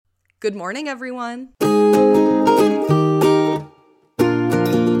Good morning, everyone.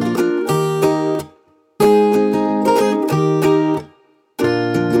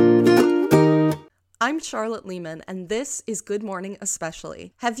 I'm Charlotte Lehman, and this is Good Morning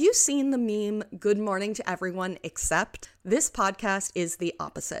Especially. Have you seen the meme, Good Morning to Everyone Except? This podcast is the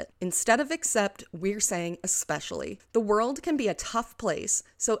opposite. Instead of except, we're saying especially. The world can be a tough place,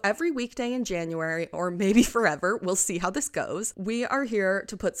 so every weekday in January, or maybe forever, we'll see how this goes, we are here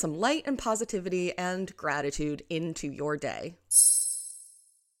to put some light and positivity and gratitude into your day.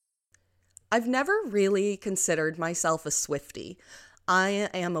 I've never really considered myself a Swiftie. I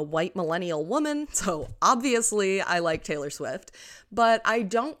am a white millennial woman, so obviously I like Taylor Swift, but I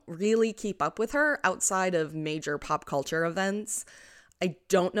don't really keep up with her outside of major pop culture events. I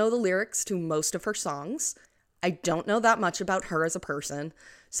don't know the lyrics to most of her songs. I don't know that much about her as a person,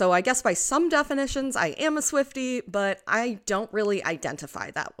 so I guess by some definitions I am a Swiftie, but I don't really identify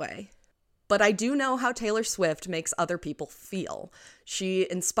that way. But I do know how Taylor Swift makes other people feel. She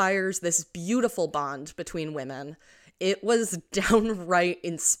inspires this beautiful bond between women. It was downright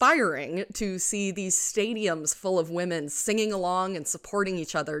inspiring to see these stadiums full of women singing along and supporting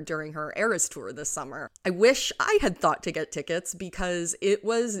each other during her Eras tour this summer. I wish I had thought to get tickets because it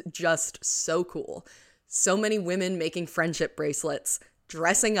was just so cool. So many women making friendship bracelets,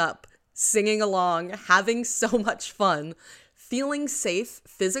 dressing up, singing along, having so much fun, feeling safe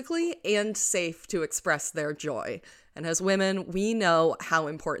physically and safe to express their joy. And as women, we know how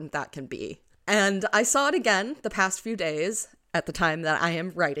important that can be. And I saw it again the past few days at the time that I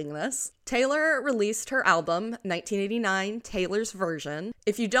am writing this. Taylor released her album, 1989, Taylor's Version.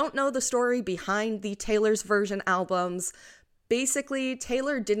 If you don't know the story behind the Taylor's Version albums, basically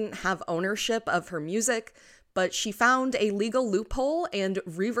Taylor didn't have ownership of her music, but she found a legal loophole and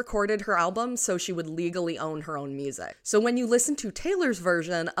re-recorded her album so she would legally own her own music. So when you listen to Taylor's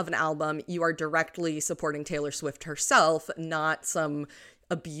version of an album, you are directly supporting Taylor Swift herself, not some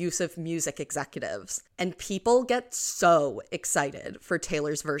abusive music executives. And people get so excited for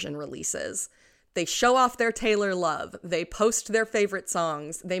Taylor's Version releases. They show off their Taylor love. They post their favorite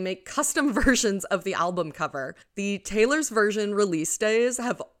songs. They make custom versions of the album cover. The Taylor's Version release days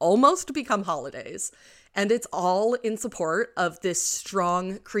have almost become holidays. And it's all in support of this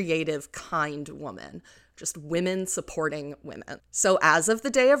strong, creative, kind woman. Just women supporting women. So as of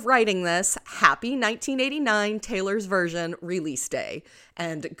the day of writing this, happy 1989 Taylor's Version release day.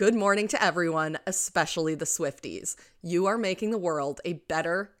 And good morning to everyone, especially the Swifties. You are making the world a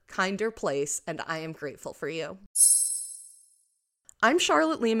better, kinder place, and I am grateful for you. I'm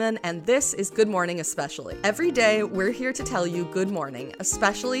Charlotte Lehman, and this is Good Morning Especially. Every day, we're here to tell you good morning,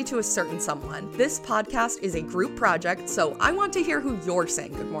 especially to a certain someone. This podcast is a group project, so I want to hear who you're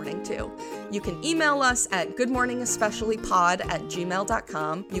saying good morning to. You can email us at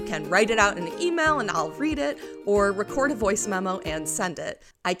goodmorningespeciallypod@gmail.com. You can write it out in an email and I'll read it, or record a voice memo and send it.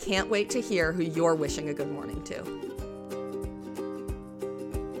 I can't wait to hear who you're wishing a good morning to.